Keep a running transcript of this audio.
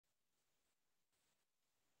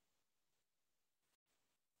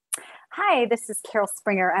Hi, this is Carol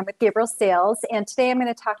Springer. I'm with Gabriel Sales, and today I'm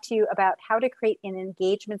going to talk to you about how to create an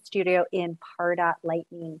engagement studio in Pardot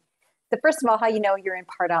Lightning. So first of all, how you know you're in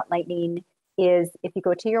Pardot Lightning is if you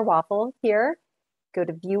go to your waffle here, go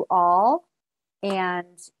to View All,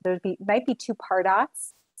 and might be two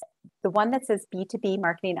Pardots. The one that says B2B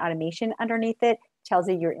Marketing Automation underneath it tells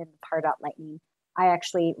you you're in Pardot Lightning. I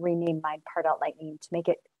actually renamed mine Pardot Lightning to make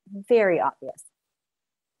it very obvious.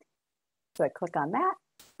 So I click on that.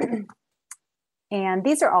 And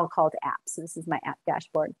these are all called apps. So this is my app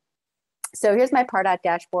dashboard. So here's my Pardot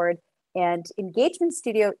dashboard. And Engagement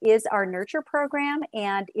Studio is our nurture program,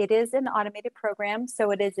 and it is an automated program.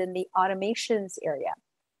 So it is in the automations area.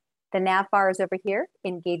 The nav bar is over here,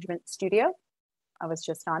 Engagement Studio. I was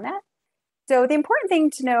just on that. So the important thing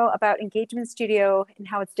to know about Engagement Studio and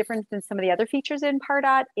how it's different than some of the other features in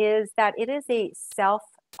Pardot is that it is a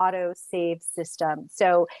self-auto-save system.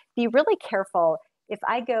 So be really careful. If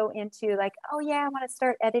I go into like, oh yeah, I want to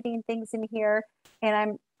start editing things in here,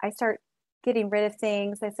 and I start getting rid of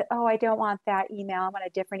things. I said, oh, I don't want that email. I want a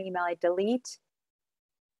different email. I delete.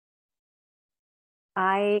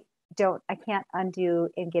 I can't undo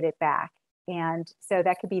and get it back. And so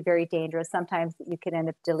that could be very dangerous. Sometimes you can end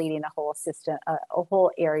up deleting a whole system, a whole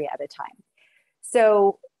area at a time.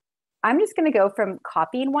 So I'm just going to go from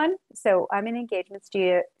copying one. So I'm in Engagement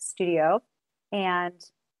Studio, and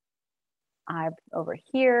I'm over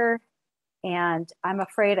here, and I'm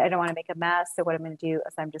afraid I don't want to make a mess. So what I'm going to do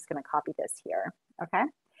is I'm just going to copy this here. Okay.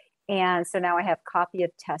 And so now I have copy of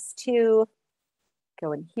test 2,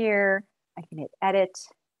 go in here, I can hit edit.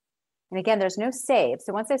 And again, there's no save.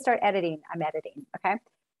 So once I start editing, I'm editing. Okay.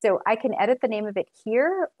 So I can edit the name of it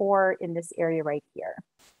here or in this area right here.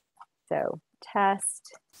 So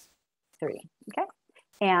test 3. Okay.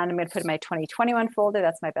 And I'm going to put in my 2021 folder.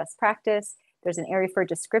 That's my best practice. There's an area for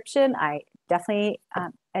description. I definitely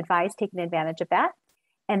advise taking advantage of that.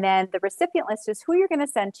 And then the recipient list is who you're going to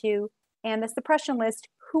send to, and the suppression list,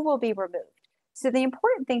 who will be removed. So the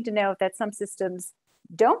important thing to know that some systems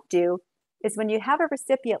don't do is when you have a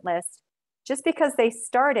recipient list, just because they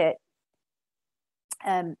start it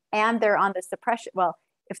and they're on the suppression, well,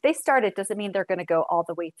 if they start it, doesn't mean they're going to go all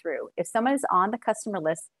the way through. If someone is on the customer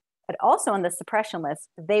list, but also on the suppression list,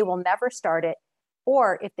 they will never start it.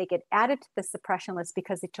 Or if they get added to the suppression list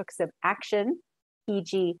because they took some action,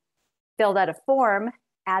 e.g. filled out a form,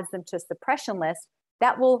 adds them to a suppression list,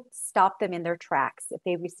 that will stop them in their tracks. If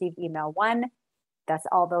they receive email 1, that's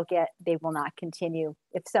all they'll get. They will not continue.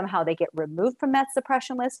 If somehow they get removed from that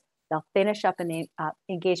suppression list, they'll finish up in the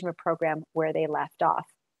engagement program where they left off.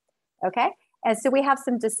 Okay, and so we have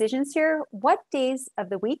some decisions here. What days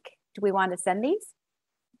of the week do we want to send these?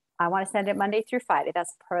 I want to send it Monday through Friday.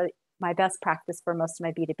 That's my best practice for most of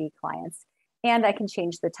my B2B clients. And I can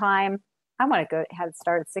change the time. I want to have it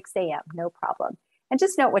start at 6 a.m., no problem. And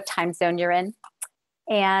just note what time zone you're in.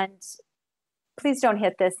 And please don't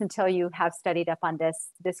hit this until you have studied up on this.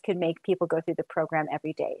 This could make people go through the program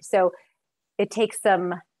every day. So it takes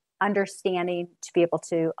some understanding to be able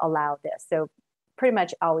to allow this. So pretty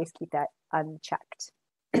much always keep that unchecked.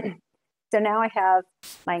 So now I have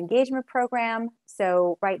my engagement program.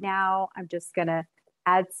 So right now I'm just going to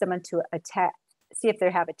add someone to a tag, see if they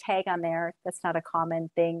have a tag on there. That's not a common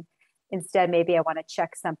thing. Instead, maybe I want to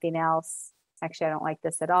check something else. Actually, I don't like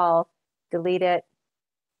this at all. Delete it.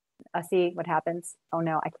 I'll see what happens. Oh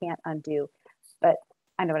no, I can't undo, but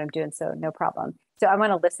I know what I'm doing, so no problem. So I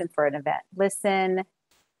want to listen for an event. Listen,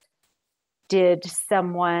 did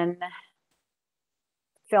someone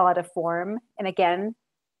fill out a form? And again,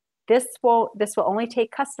 this will only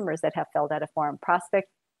take customers that have filled out a form. Prospect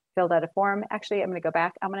filled out a form. Actually, I'm going to go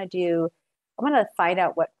back. I'm going to find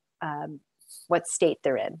out what state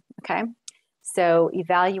they're in. Okay. So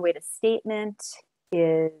evaluate a statement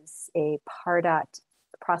is a Pardot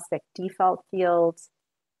prospect default field.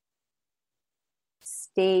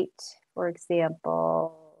 State, for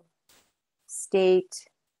example, state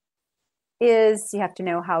is, you have to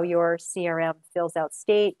know how your CRM fills out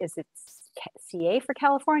state. Is it CA for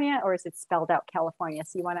California, or is it spelled out California?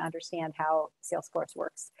 So you want to understand how Salesforce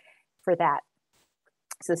works for that.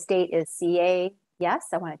 So state is CA, yes,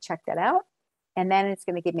 I want to check that out. And then it's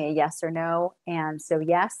going to give me a yes or no. And so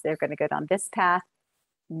yes, they're going to go down this path.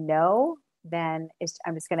 No, then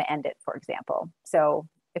I'm just going to end it, for example. So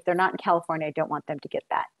if they're not in California, I don't want them to get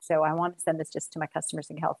that. So I want to send this just to my customers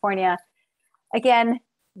in California. Again,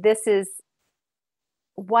 this is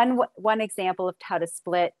one example of how to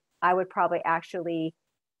split. I would probably actually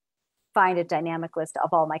find a dynamic list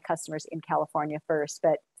of all my customers in California first,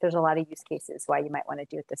 but there's a lot of use cases why you might want to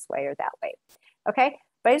do it this way or that way. Okay,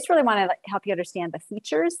 but I just really want to help you understand the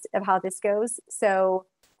features of how this goes. So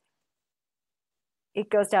it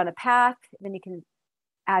goes down a path. Then you can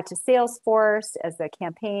add to Salesforce as a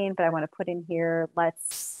campaign, but I want to put in here,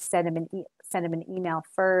 let's send him an email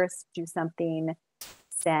first, do something,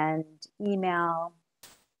 send email.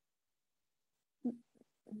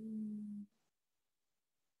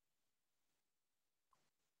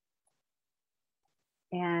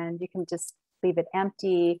 And you can just leave it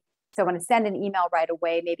empty. So I want to send an email right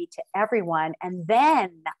away, maybe to everyone. And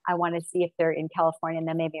then I want to see if they're in California. And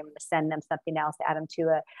then maybe I'm going to send them something else, add them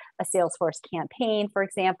to a Salesforce campaign, for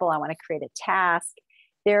example. I want to create a task.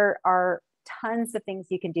 There are tons of things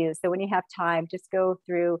you can do. So when you have time, just go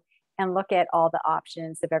through and look at all the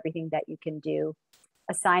options of everything that you can do.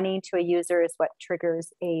 Assigning to a user is what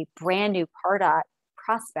triggers a brand new Pardot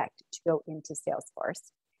prospect to go into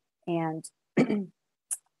Salesforce. And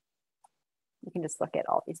you can just look at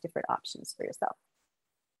all these different options for yourself.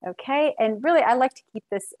 Okay, and really I like to keep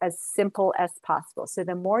this as simple as possible. So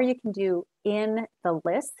the more you can do in the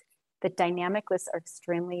list, the dynamic lists are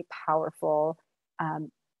extremely powerful.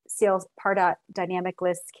 Pardot dynamic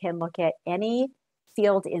lists can look at any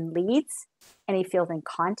field in leads, any field in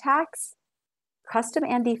contacts, custom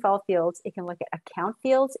and default fields. It can look at account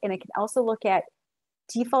fields, and it can also look at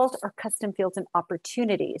default or custom fields and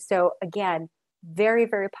opportunities. So again, very,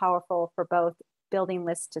 very powerful for both building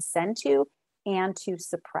lists to send to and to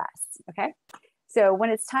suppress, okay? So when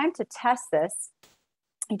it's time to test this,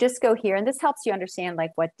 you just go here, and this helps you understand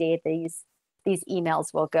like what date these emails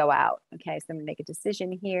will go out, okay? So I'm gonna make a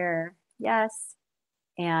decision here, yes,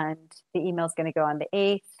 and the email is gonna go on the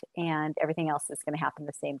 8th, and everything else is gonna happen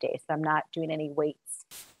the same day. So I'm not doing any waits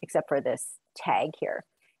except for this tag here.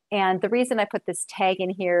 And the reason I put this tag in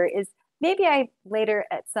here is maybe I later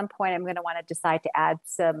at some point, I'm going to want to decide to add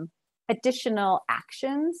some additional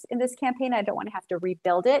actions in this campaign. I don't want to have to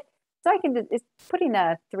rebuild it. So I can, putting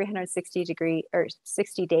a 360 or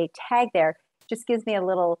 60-day tag there just gives me a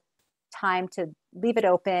little time to leave it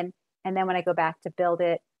open. And then when I go back to build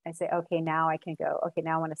it, I say, okay, now I can go, okay,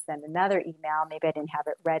 now I want to send another email. Maybe I didn't have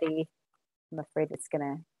it ready. I'm afraid it's going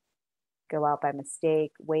to go out by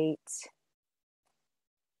mistake. Wait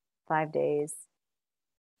 5 days.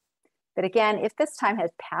 But again, if this time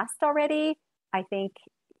has passed already, I think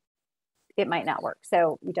it might not work.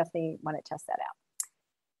 So you definitely want to test that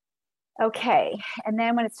out. Okay, and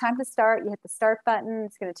then when it's time to start, you hit the start button.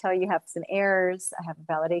 It's going to tell you have some errors. I have a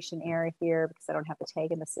validation error here because I don't have the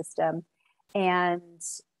tag in the system.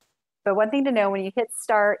 But one thing to know, when you hit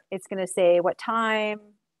start, it's going to say what time,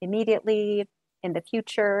 immediately, in the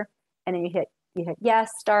future, and then you hit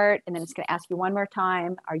yes, start, and then it's going to ask you one more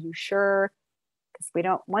time, are you sure?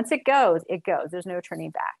 Once it goes, there's no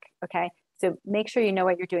turning back, okay? So make sure you know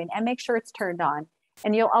what you're doing and make sure it's turned on.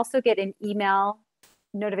 And you'll also get an email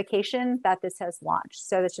notification that this has launched.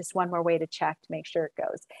 So that's just one more way to check to make sure it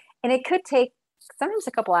goes. And it could take sometimes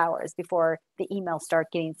a couple hours before the emails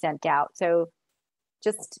start getting sent out. So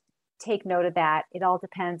just take note of that. It all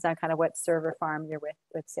depends on kind of what server farm you're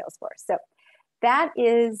with Salesforce. So that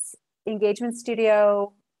is Engagement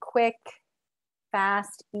Studio, quick,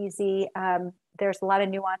 fast, easy. There's a lot of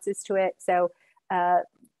nuances to it. So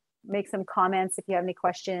make some comments if you have any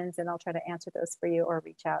questions, and I'll try to answer those for you, or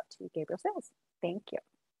reach out to Gabriel Sales. Thank you.